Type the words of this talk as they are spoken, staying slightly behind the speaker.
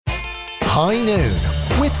High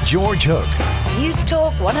Noon with George Hook. News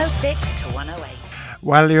Talk 106 to 108.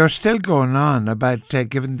 Well, you're still going on about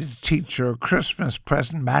giving the teacher a Christmas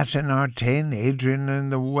present. Matt in Artane, Adrian in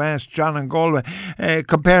the West, John in Galway,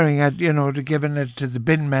 comparing it, to giving it to the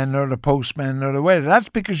bin men or the postman or the waiter. That's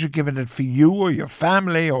because you're giving it for you or your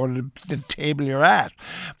family or the table you're at.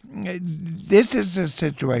 This is a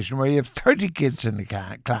situation where you have 30 kids in the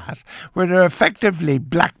class where they're effectively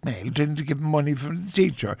blackmailed into giving money from the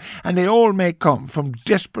teacher, and they all may come from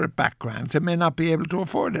disparate backgrounds and may not be able to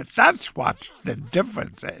afford it. That's what the difference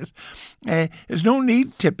is. There's no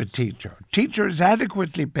need to tip a teacher. Teacher is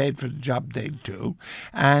adequately paid for the job they do,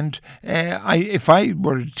 and if I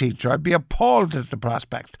were a teacher, I'd be appalled at the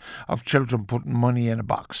prospect of children putting money in a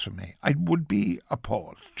box for me. I would be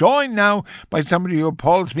appalled. Joined now by somebody who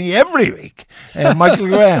appalls me every week, Michael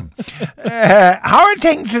Graham. How are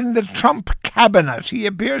things in the Trump cabinet? He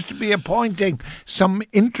appears to be appointing some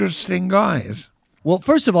interesting guys. Well,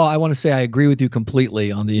 first of all, I want to say I agree with you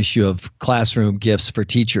completely on the issue of classroom gifts for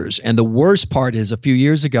teachers. And the worst part is, a few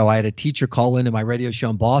years ago, I had a teacher call into my radio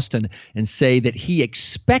show in Boston and say that he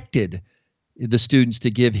expected the students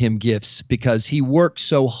to give him gifts because he worked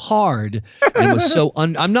so hard and was so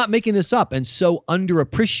I'm not making this up, and so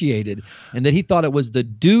underappreciated, and that he thought it was the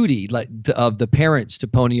duty of the parents to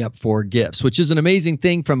pony up for gifts, which is an amazing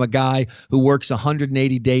thing from a guy who works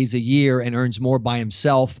 180 days a year and earns more by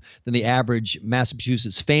himself than the average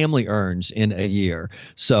Massachusetts family earns in a year.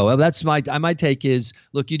 So that's my take is,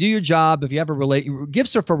 look, you do your job. If you have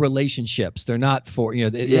gifts are for relationships. They're not for,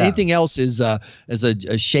 anything else is a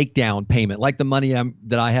shakedown payment, like the money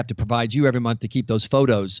that I have to provide you every month to keep those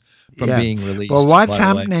photos from being released. Well, what's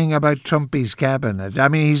happening about Trumpy's cabinet? I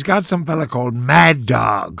mean, he's got some fella called Mad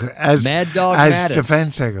Dog as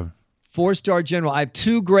defense secretary. 4-star general. I have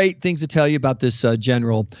two great things to tell you about this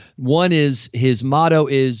general. One is his motto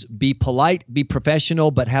is be polite, be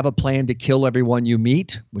professional, but have a plan to kill everyone you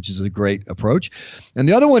meet, which is a great approach. And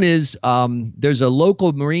the other one is there's a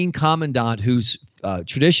local Marine commandant whose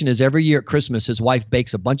tradition is every year at Christmas, his wife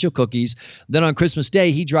bakes a bunch of cookies. Then on Christmas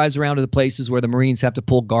Day, he drives around to the places where the Marines have to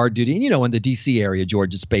pull guard duty. And, in the D.C. area,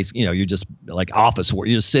 George, it's space, you're just like office work.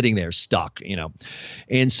 You're just sitting there stuck,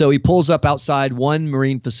 And so he pulls up outside one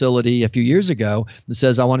Marine facility a few years ago and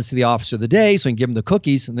says, I want to see the officer of the day. So he can give him the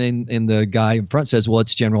cookies. And the guy in front says, well,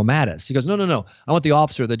 it's General Mattis. He goes, no. I want the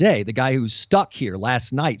officer of the day, the guy who's stuck here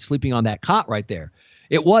last night sleeping on that cot right there.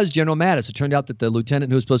 It was General Mattis. It turned out that the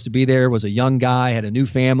lieutenant who was supposed to be there was a young guy, had a new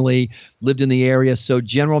family, lived in the area. So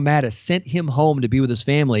General Mattis sent him home to be with his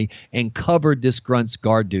family and covered this grunt's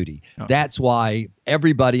guard duty. Oh. That's why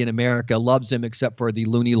everybody in America loves him except for the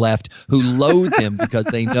loony left, who loathe him because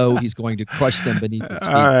they know he's going to crush them beneath his feet.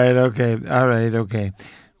 All right, okay.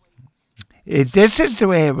 This is the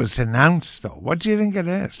way it was announced, though. What do you think it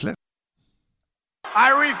is? I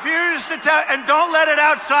refuse to tell, and don't let it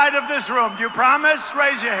outside of this room. Do you promise?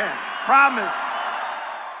 Raise your hand. Promise.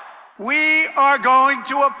 We are going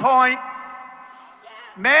to appoint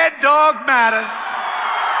Mad Dog Mattis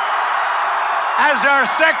as our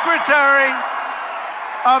Secretary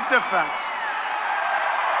of Defense.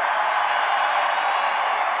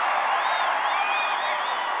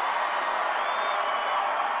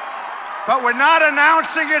 But we're not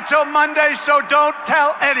announcing it till Monday, so don't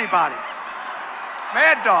tell anybody.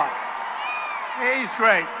 Mad Dog. He's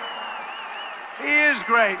great. He is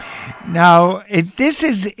great. Now, this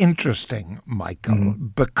is interesting, Michael,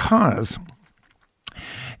 because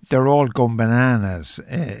they're all going bananas,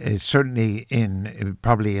 certainly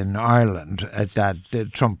probably in Ireland, that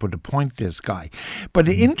Trump would appoint this guy. But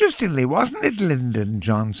interestingly, wasn't it Lyndon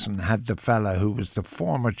Johnson had the fella who was the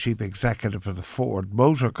former chief executive of the Ford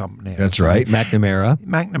Motor Company? That's right,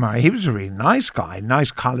 McNamara. He was a really nice guy, nice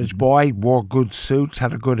college boy, wore good suits,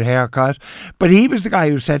 had a good haircut. But he was the guy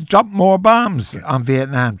who said, drop more bombs on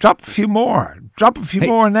Vietnam. Drop a few more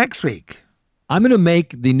next week. I'm going to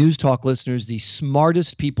make the News Talk listeners the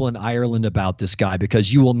smartest people in Ireland about this guy,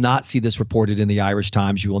 because you will not see this reported in the Irish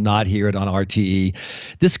Times. You will not hear it on RTE.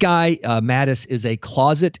 This guy, Mattis, is a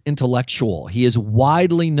closet intellectual. He is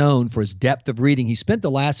widely known for his depth of reading. He spent the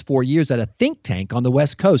last 4 years at a think tank on the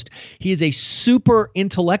West Coast. He is a super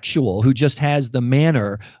intellectual who just has the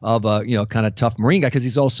manner of a kind of tough Marine guy, because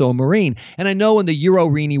he's also a Marine. And I know in the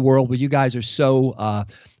Euro-Rini world where you guys are so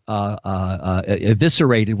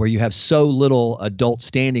eviscerated, where you have so little adult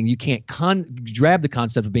standing, you can't grab the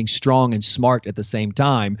concept of being strong and smart at the same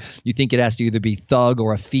time. You think it has to either be thug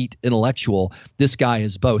or effete intellectual. This guy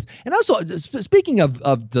is both. And also, speaking of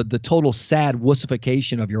the total sad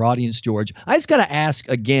wussification of your audience, George, I just got to ask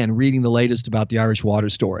again, reading the latest about the Irish water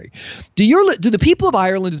story, do the people of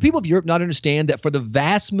Ireland, do the people of Europe not understand that for the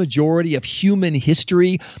vast majority of human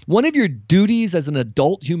history, one of your duties as an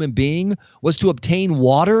adult human being was to obtain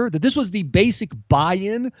water? That this was the basic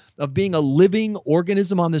buy-in of being a living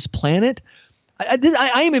organism on this planet?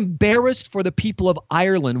 I am embarrassed for the people of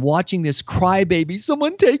Ireland watching this crybaby.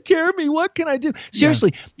 Someone take care of me. What can I do?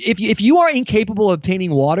 Seriously, if you are incapable of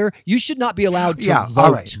obtaining water, you should not be allowed to vote.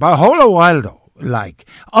 All right. But hold a while, though. Like,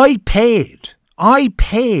 I paid.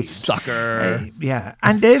 Sucker.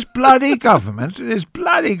 And this bloody government is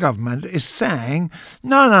saying,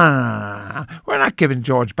 no, we're not giving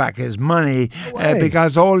George back his money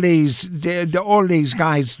because all these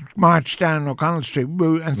guys marched down O'Connell Street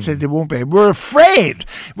and said they won't pay. We're afraid.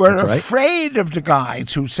 We're afraid of the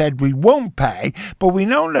guys who said we won't pay, but we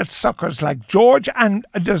know that suckers like George, and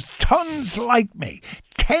there's tons like me,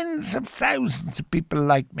 tens of thousands of people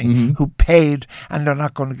like me who paid, and they're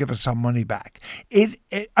not going to give us some money back.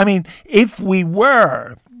 I mean, if we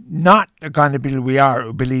were not the kind of people we are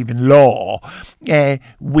who believe in law,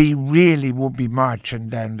 we really would be marching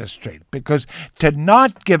down the street, because to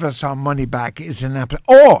not give us our money back is an absolute.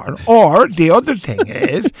 Or the other thing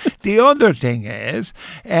is,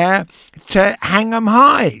 to hang them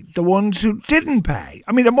high, the ones who didn't pay.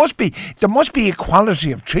 I mean, there must be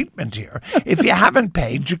equality of treatment here. If you haven't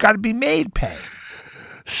paid, you got to be made pay.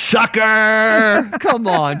 Sucker! Come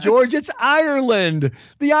on, George. It's Ireland.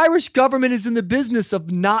 The Irish government is in the business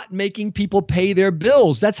of not making people pay their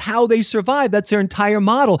bills. That's how they survive. That's their entire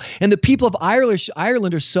model. And the people of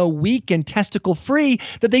Ireland are so weak and testicle-free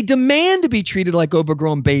that they demand to be treated like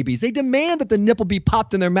overgrown babies. They demand that the nipple be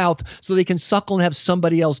popped in their mouth so they can suckle and have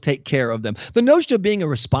somebody else take care of them. The notion of being a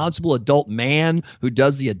responsible adult man who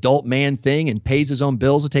does the adult man thing and pays his own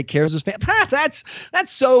bills to take care of his family, that's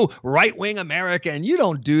so right-wing American. You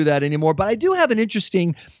don't do that anymore. But I do have an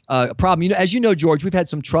interesting problem. As you know, George, we've had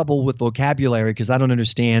some trouble with vocabulary because I don't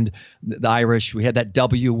understand the Irish. We had that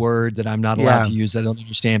W word that I'm not allowed to use. I don't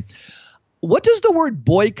understand. What does the word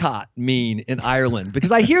boycott mean in Ireland?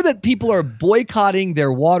 Because I hear that people are boycotting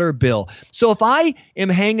their water bill. So if I am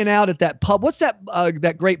hanging out at that pub, what's that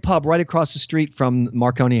great pub right across the street from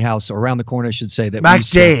Marconi House, or around the corner, I should say?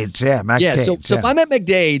 McDade's, McDade's. Yeah, so if I'm at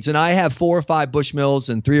McDade's and I have 4 or 5 Bushmills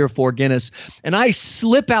and 3 or 4 Guinness, and I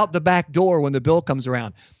slip out the back door when the bill comes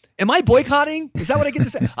around, am I boycotting? Is that what I get to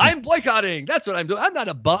say? I'm boycotting. That's what I'm doing. I'm not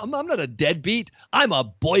a bum. I'm not a deadbeat. I'm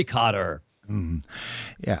a boycotter.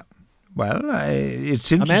 Yeah. Well,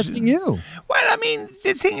 it's interesting. I'm asking you. Well, I mean,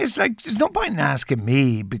 the thing is, like, there's no point in asking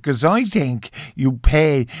me, because I think you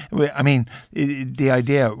pay. I mean, the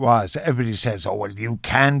idea was, everybody says, oh, well, you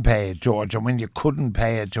can pay it, George, and when you couldn't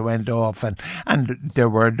pay it, you went off. And there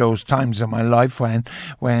were those times in my life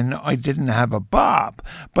when I didn't have a bob.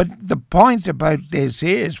 But the point about this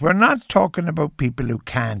is, we're not talking about people who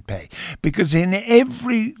can't pay, because in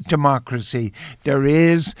every democracy, there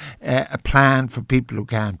is a plan for people who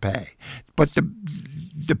can't pay. But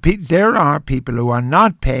there are people who are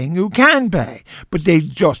not paying who can pay, but they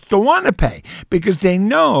just don't want to pay because they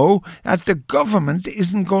know that the government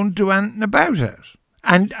isn't going to do anything about it.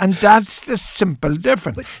 And that's the simple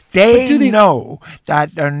difference. They know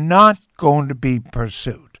that they're not going to be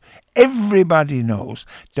pursued. Everybody knows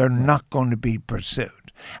they're not going to be pursued.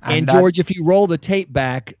 And George, if you roll the tape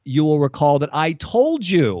back, you will recall that I told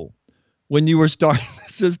you when you were starting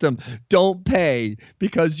the system, don't pay,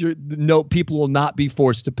 because people will not be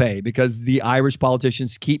forced to pay, because the Irish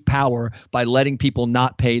politicians keep power by letting people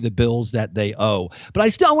not pay the bills that they owe. But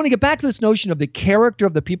I want to get back to this notion of the character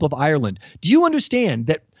of the people of Ireland. Do you understand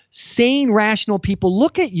that sane, rational people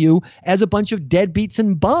look at you as a bunch of deadbeats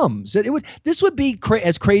and bums? This would be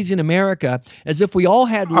as crazy in America as if we all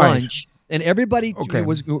had lunch. And everybody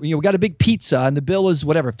was, we got a big pizza, and the bill is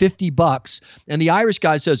whatever, $50. And the Irish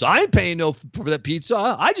guy says, I ain't paying for that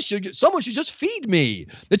pizza. Someone should just feed me.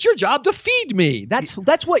 It's your job to feed me. That's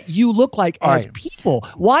what you look like as people.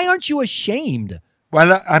 Why aren't you ashamed?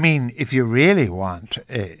 Well, I mean, if you really want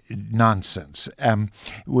nonsense,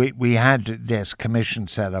 we had this commission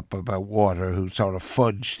set up about water who sort of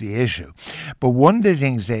fudged the issue. But one of the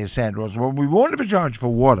things they said was, well, we won't have a charge for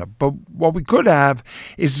water, but what we could have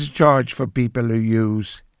is a charge for people who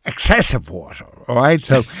use excessive water, all right?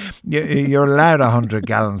 So you're allowed 100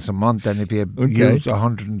 gallons a month, and if you use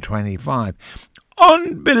 125.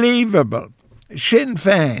 Unbelievable. Sinn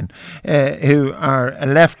Féin, who are a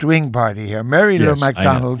left-wing party here, Mary Lou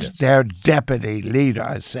MacDonald, their deputy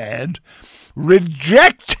leader, said,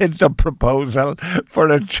 rejected the proposal for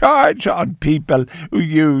a charge on people who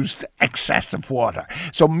used excessive water.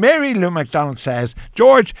 So Mary Lou MacDonald says,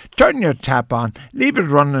 George, turn your tap on, leave it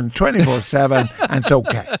running 24/7, and it's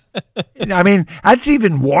okay. I mean, that's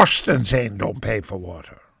even worse than saying don't pay for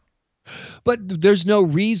water. But there's no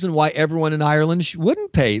reason why everyone in Ireland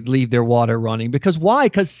wouldn't leave their water running. Because why?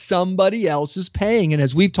 Because somebody else is paying. And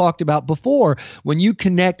as we've talked about before, when you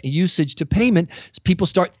connect usage to payment, people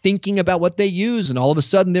start thinking about what they use, and all of a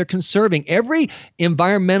sudden they're conserving. Every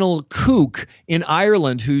environmental kook in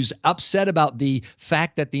Ireland who's upset about the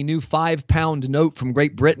fact that the new £5 note from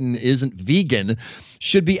Great Britain isn't vegan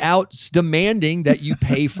should be out demanding that you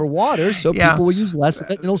pay for water so people will use less of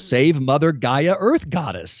it, and it'll save Mother Gaia, Earth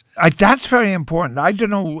Goddess. That's very important. I don't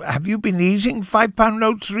know. Have you been eating £5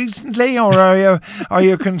 notes recently, or are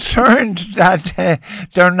you concerned that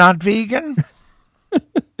they're not vegan?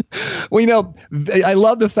 Well, I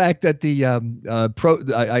love the fact that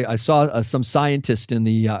I saw some scientist in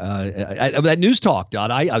the at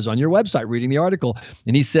newstalk.I. I was on your website reading the article,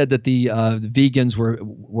 and he said that the vegans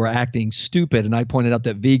were acting stupid, and I pointed out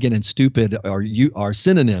that vegan and stupid are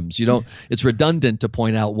synonyms. It's redundant to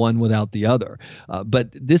point out one without the other. But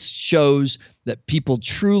this shows that people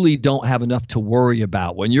truly don't have enough to worry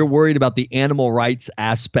about. When you're worried about the animal rights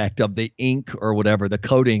aspect of the ink or whatever, the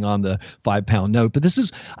coating on the £5 note. But this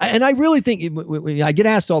is, and I really think, I get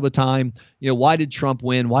asked all the time, why did Trump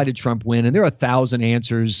win? Why did Trump win? And there are 1,000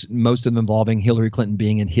 answers, most of them involving Hillary Clinton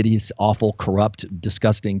being a hideous, awful, corrupt,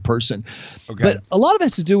 disgusting person. Okay. But a lot of it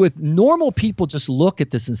has to do with normal people just look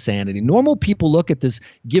at this insanity. Normal people look at this,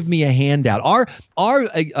 give me a handout. Our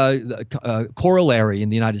corollary in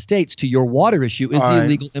the United States to your water issue is the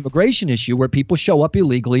illegal immigration issue, where people show up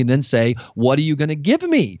illegally and then say, what are you going to give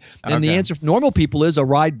me? And the answer for normal people is a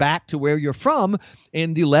ride back to where you're from.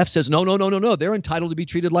 And the left says, no. They're entitled to be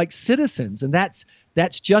treated like citizens. And that's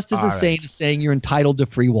just as insane as saying you're entitled to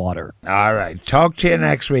free water. All right. Talk to you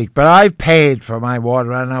next week. But I've paid for my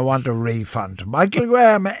water and I want a refund. Michael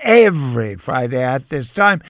Graham every Friday at this time.